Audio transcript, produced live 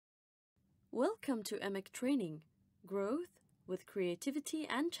Welcome to EMIC Training, Growth with Creativity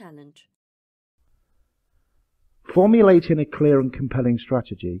and Challenge. Formulating a clear and compelling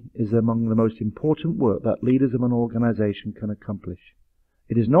strategy is among the most important work that leaders of an organization can accomplish.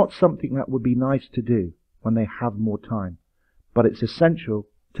 It is not something that would be nice to do when they have more time, but it's essential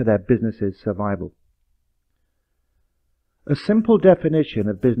to their business's survival. A simple definition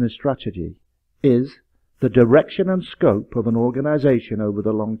of business strategy is the direction and scope of an organization over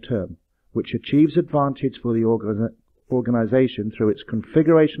the long term, which achieves advantage for the organization through its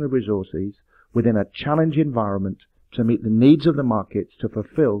configuration of resources within a challenge environment to meet the needs of the markets to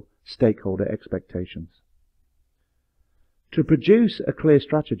fulfill stakeholder expectations. To produce a clear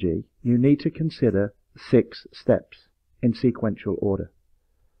strategy, you need to consider 6 steps in sequential order.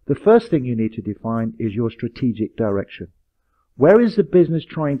 The first thing you need to define is your strategic direction. Where is the business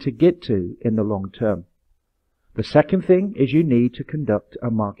trying to get to in the long term? The second thing is you need to conduct a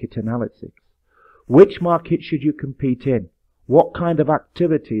market analysis. Which market should you compete in? What kind of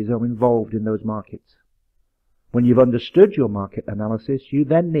activities are involved in those markets? When you've understood your market analysis, you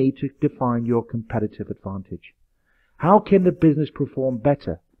then need to define your competitive advantage. How can the business perform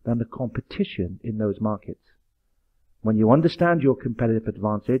better than the competition in those markets? When you understand your competitive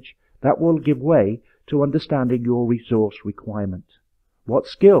advantage, that will give way to understanding your resource requirement. What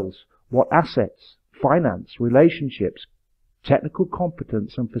skills, what assets, finance, relationships, technical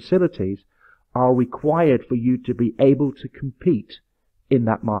competence and facilities are required for you to be able to compete in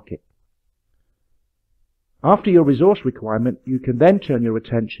that market. After your resource requirement, you can then turn your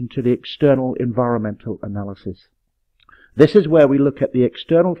attention to the external environmental analysis. This is where we look at the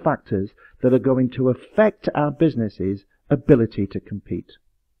external factors that are going to affect our business's ability to compete.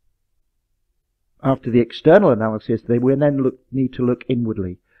 After the external analysis, they will then need to look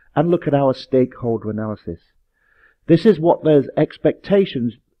inwardly and look at our stakeholder analysis. This is what those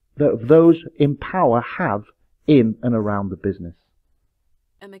expectations that those in power have in and around the business.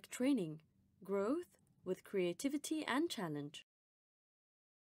 EMIC Training, Growth with Creativity and Challenge.